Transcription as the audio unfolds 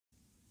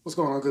What's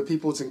going on, good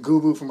people? It's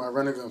Ngubu from my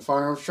Run And Gun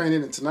firearms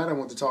training, and tonight I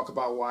want to talk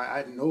about why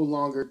I no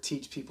longer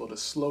teach people to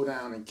slow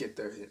down and get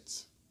their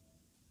hits.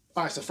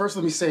 All right, so first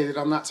let me say that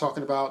I'm not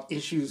talking about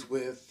issues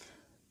with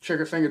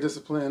trigger finger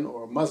discipline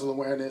or muzzle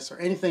awareness or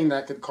anything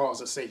that could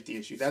cause a safety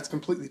issue. That's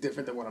completely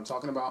different than what I'm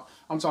talking about.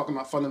 I'm talking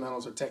about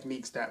fundamentals or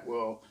techniques that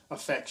will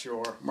affect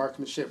your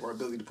marksmanship or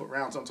ability to put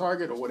rounds on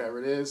target or whatever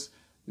it is.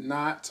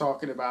 Not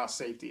talking about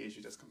safety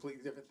issues. That's a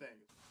completely different thing.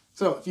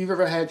 So if you've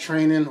ever had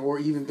training or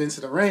even been to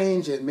the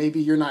range and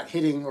maybe you're not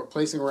hitting or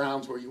placing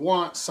rounds where you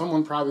want,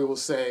 someone probably will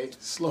say,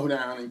 slow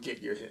down and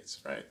get your hits,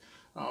 right?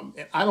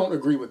 And I don't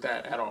agree with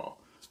that at all.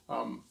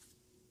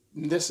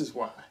 This is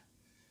why.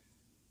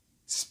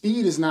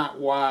 Speed is not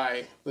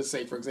why, let's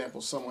say, for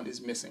example, someone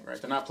is missing,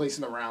 right? They're not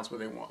placing the rounds where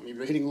they want. Maybe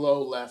they're hitting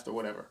low, left, or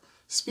whatever.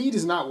 Speed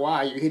is not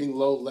why you're hitting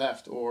low,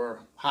 left,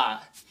 or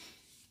high.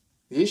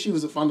 The issue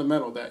is a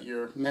fundamental that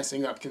you're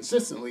messing up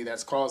consistently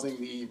that's causing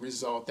the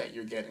result that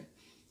you're getting.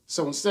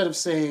 So instead of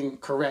saying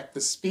correct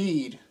the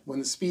speed when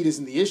the speed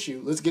isn't the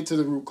issue, let's get to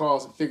the root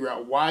cause and figure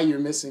out why you're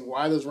missing,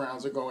 why those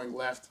rounds are going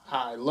left,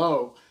 high,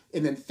 low,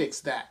 and then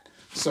fix that.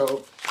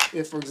 So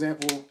if, for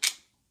example,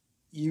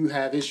 you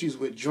have issues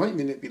with joint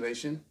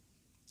manipulation,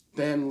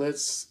 then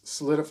let's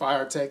solidify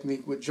our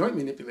technique with joint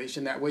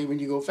manipulation. That way when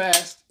you go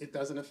fast, it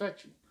doesn't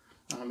affect you.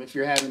 If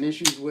you're having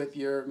issues with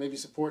your maybe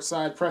support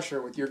side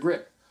pressure with your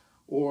grip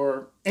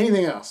or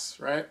anything else,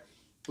 right?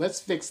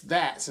 Let's fix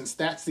that, since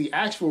that's the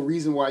actual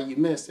reason why you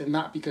missed and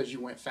not because you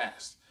went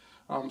fast.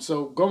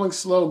 So going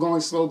slow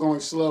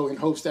in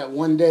hopes that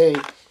one day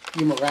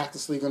you're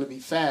miraculously going to be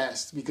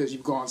fast because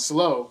you've gone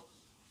slow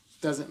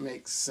doesn't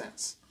make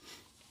sense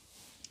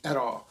at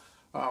all.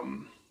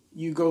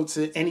 You go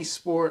to any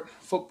sport,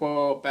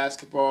 football,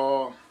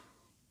 basketball,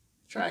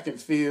 track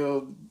and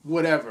field,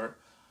 whatever.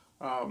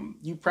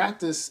 You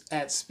practice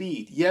at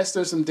speed. Yes,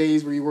 there's some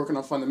days where you're working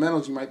on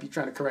fundamentals. You might be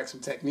trying to correct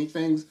some technique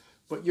things,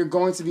 but you're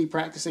going to be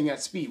practicing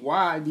at speed.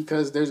 Why?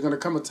 Because there's going to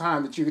come a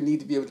time that you're going to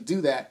need to be able to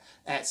do that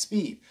at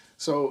speed.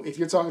 So if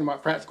you're talking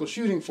about practical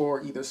shooting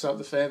for either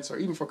self-defense or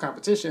even for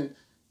competition,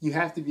 you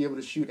have to be able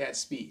to shoot at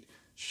speed.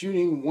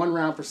 Shooting 1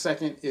 round per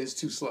second is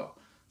too slow.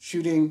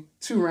 Shooting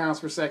 2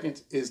 rounds per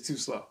second is too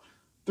slow.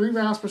 3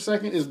 rounds per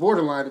second is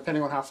borderline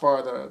depending on how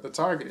far the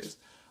target is.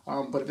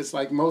 But if it's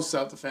like most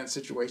self-defense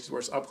situations where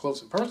it's up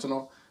close and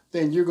personal,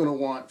 then you're going to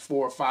want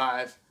 4 or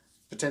 5,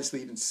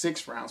 potentially even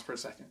 6 rounds per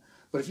second.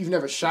 But if you've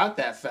never shot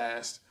that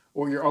fast,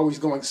 or you're always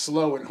going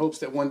slow in hopes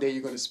that one day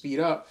you're going to speed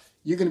up,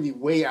 you're going to be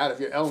way out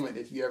of your element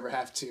if you ever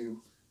have to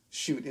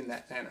shoot in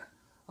that manner.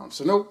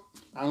 So nope,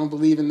 I don't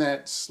believe in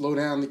that slow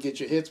down to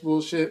get your hits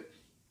bullshit.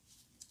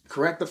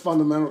 Correct the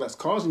fundamental that's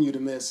causing you to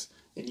miss,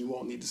 and you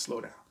won't need to slow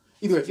down.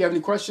 Either way, if you have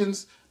any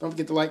questions, don't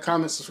forget to like,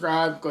 comment,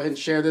 subscribe. Go ahead and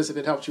share this if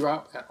it helps you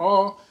out at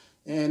all.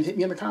 And hit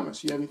me in the comments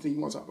if you have anything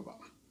you want to talk about.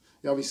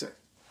 Y'all be safe.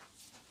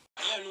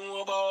 You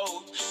know about,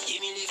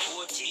 give me the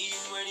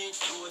 14, when it's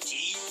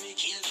 14, me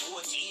kill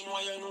 14,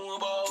 what you know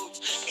about,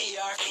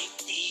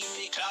 AR-15,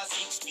 the class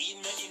 16,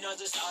 me not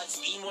the start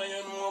spin, what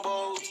you know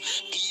about,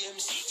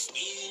 BM-16,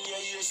 yeah,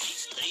 you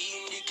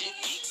 16, the clip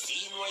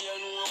 16, what you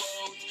know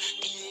about,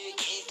 the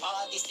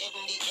AK-47,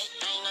 the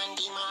 8-9 and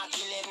the Mark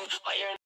 11, what you